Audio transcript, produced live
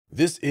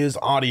This is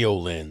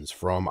Audiolens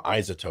from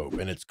iZotope,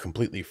 and it's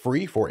completely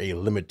free for a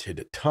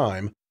limited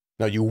time.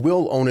 Now, you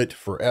will own it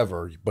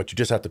forever, but you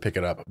just have to pick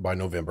it up by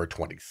November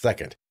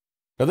 22nd.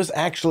 Now, this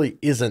actually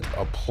isn't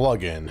a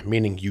plugin,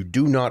 meaning you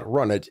do not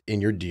run it in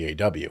your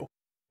DAW.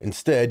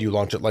 Instead, you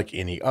launch it like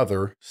any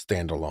other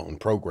standalone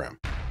program.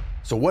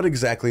 So what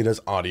exactly does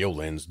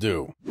Audiolens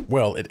do?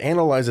 Well, it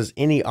analyzes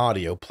any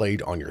audio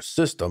played on your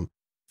system,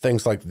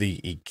 things like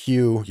the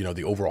EQ,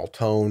 the overall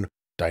tone,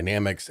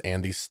 dynamics,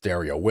 and the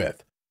stereo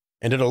width.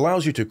 And it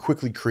allows you to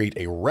quickly create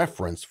a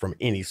reference from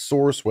any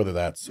source, whether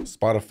that's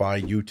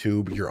Spotify,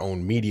 YouTube, your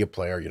own media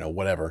player,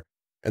 whatever,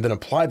 and then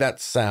apply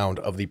that sound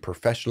of the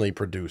professionally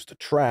produced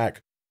track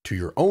to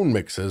your own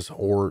mixes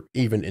or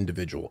even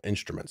individual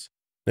instruments.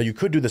 Now, you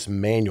could do this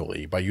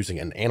manually by using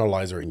an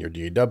analyzer in your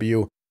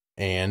DAW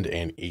and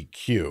an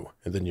EQ,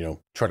 and then,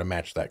 try to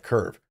match that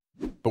curve.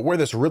 But where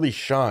this really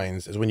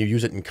shines is when you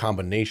use it in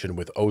combination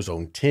with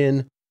Ozone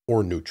 10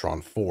 or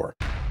Neutron 4.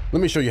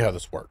 Let me show you how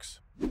this works.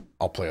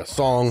 I'll play a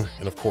song,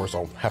 and of course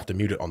I'll have to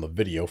mute it on the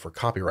video for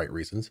copyright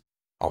reasons.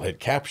 I'll hit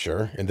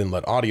capture and then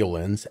let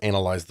Audiolens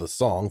analyze the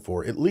song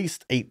for at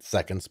least 8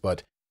 seconds,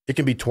 but it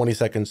can be 20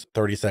 seconds,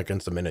 30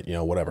 seconds, a minute,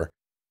 whatever.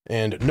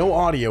 And no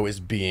audio is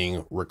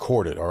being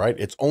recorded, all right?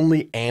 It's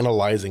only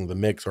analyzing the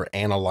mix or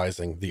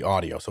analyzing the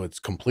audio, so it's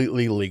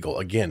completely legal.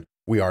 Again,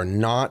 we are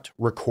not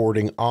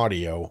recording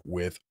audio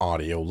with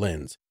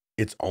Audiolens.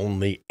 It's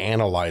only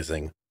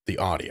analyzing the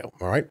audio,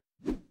 all right?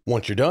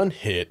 Once you're done,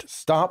 hit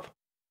stop.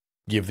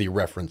 Give the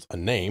reference a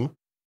name.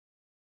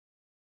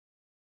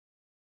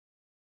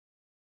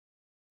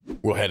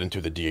 We'll head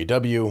into the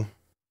DAW.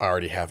 I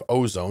already have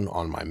Ozone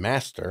on my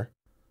master.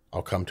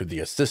 I'll come to the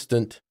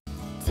assistant.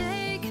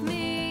 Take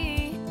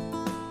me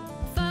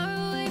far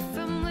away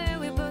from where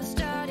we both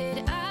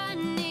started. I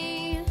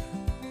need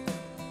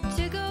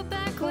to go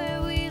back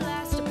where we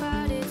last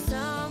departed,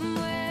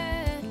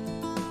 somewhere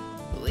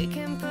we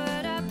can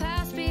put our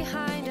past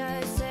behind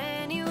us.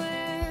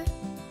 Anywhere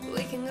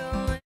we can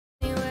go.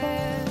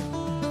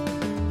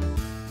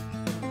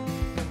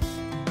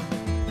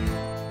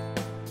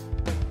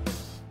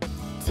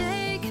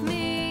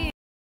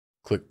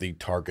 Click the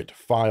target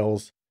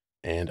files,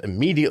 and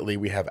immediately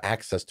we have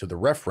access to the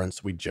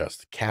reference we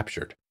just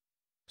captured.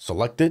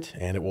 Select it,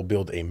 and it will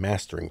build a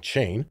mastering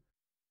chain.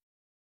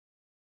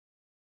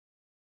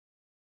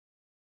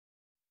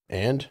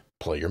 And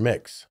play your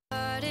mix.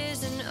 Heart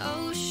is an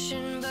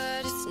ocean,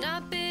 but it's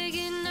not big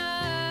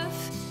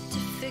enough to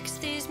fix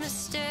these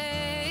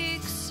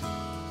mistakes.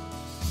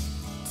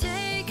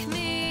 Take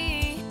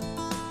me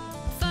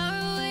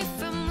far away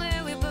from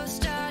where we both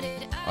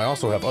started. I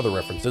also have other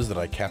references that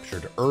I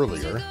captured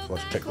earlier. So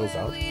let's check those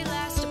out.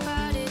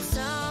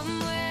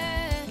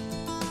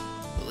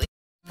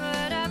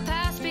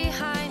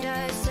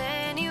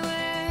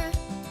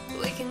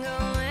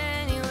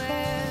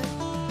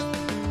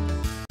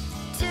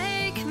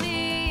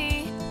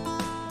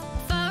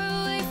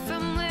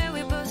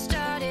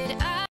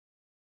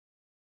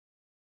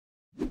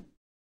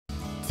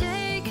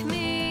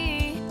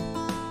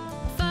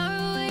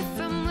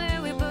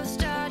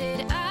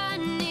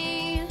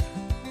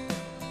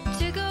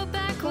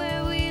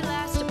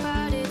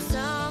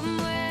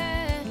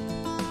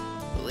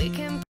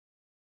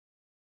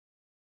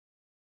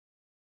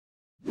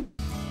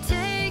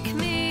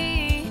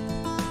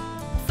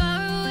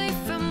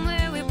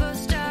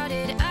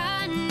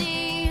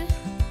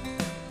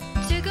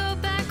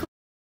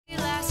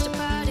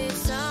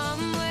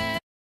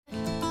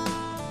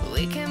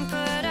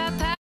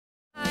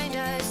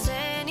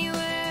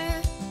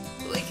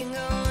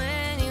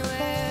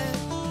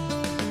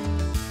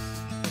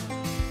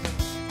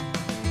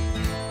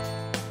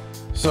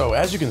 So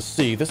as you can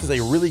see, this is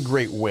a really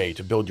great way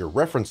to build your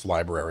reference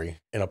library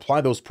and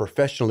apply those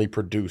professionally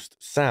produced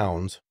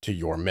sounds to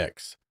your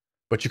mix.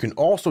 But you can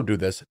also do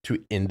this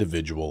to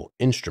individual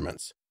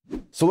instruments.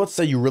 So let's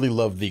say you really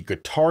love the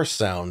guitar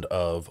sound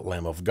of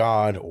Lamb of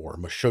God or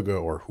Meshuggah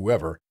or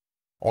whoever.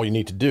 All you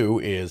need to do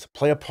is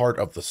play a part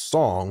of the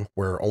song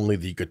where only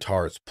the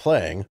guitar is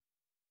playing,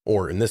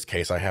 or in this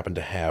case, I happen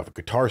to have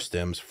guitar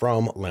stems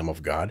from Lamb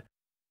of God.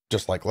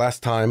 Just like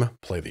last time,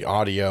 play the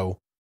audio,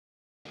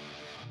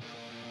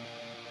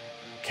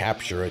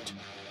 capture it,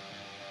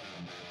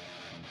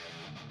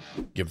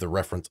 give the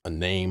reference a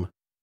name,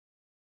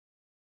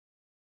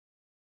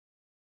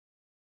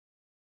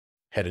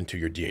 head into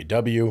your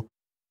DAW.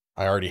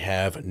 I already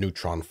have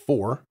Neutron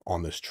 4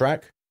 on this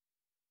track.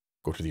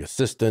 Go to the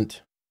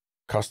assistant,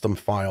 custom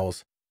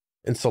files,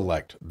 and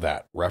select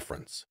that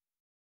reference.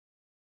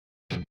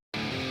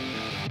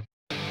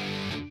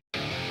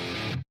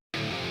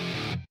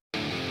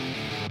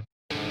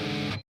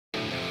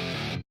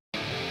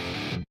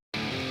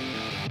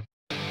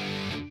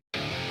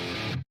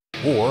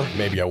 Or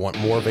maybe I want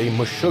more of a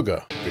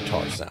Meshuggah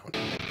guitar sound.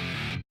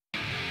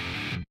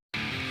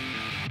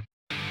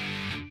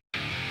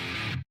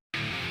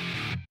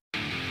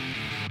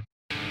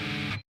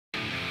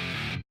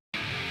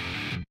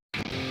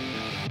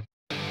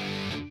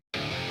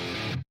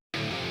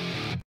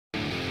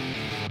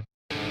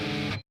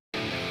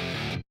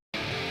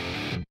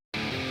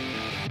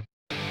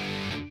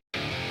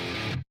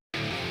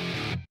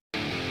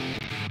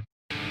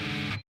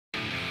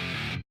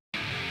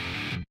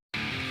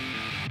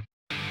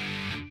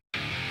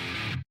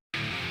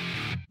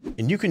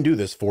 And you can do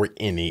this for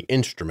any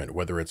instrument,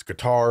 whether it's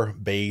guitar,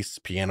 bass,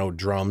 piano,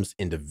 drums,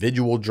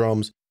 individual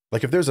drums.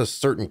 Like if there's a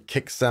certain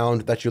kick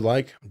sound that you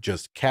like,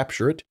 just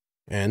capture it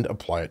and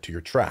apply it to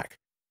your track.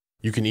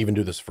 You can even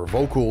do this for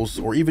vocals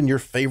or even your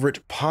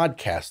favorite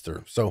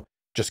podcaster. So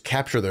just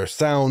capture their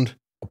sound,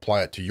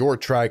 apply it to your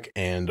track,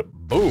 and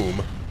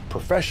boom,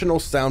 professional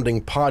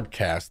sounding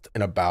podcast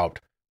in about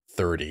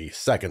 30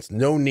 seconds.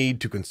 No need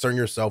to concern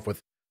yourself with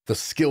the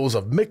skills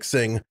of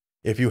mixing.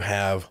 If you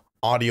have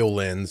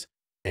Audiolens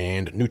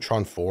and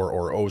Neutron 4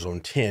 or Ozone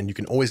 10, you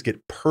can always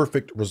get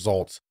perfect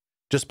results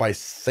just by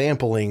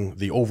sampling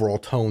the overall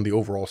tone, the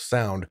overall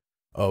sound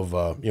of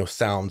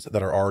sounds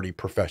that are already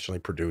professionally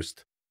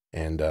produced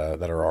and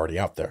that are already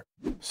out there.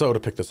 So to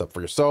pick this up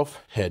for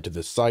yourself, head to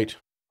this site.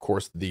 Of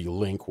course, the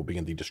link will be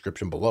in the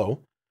description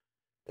below.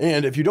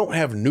 And if you don't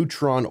have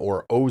Neutron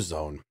or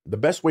Ozone, the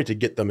best way to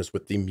get them is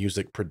with the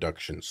Music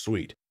Production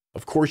Suite.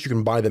 Of course, you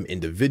can buy them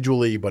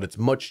individually, but it's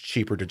much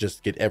cheaper to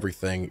just get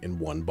everything in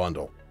one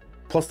bundle.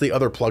 Plus, the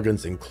other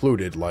plugins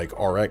included like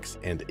RX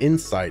and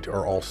Insight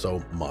are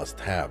also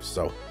must-haves.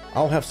 So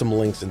I'll have some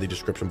links in the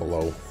description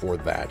below for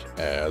that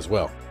as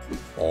well.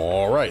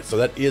 All right, so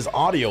that is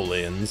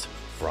Audiolens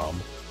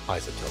from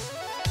iZotope.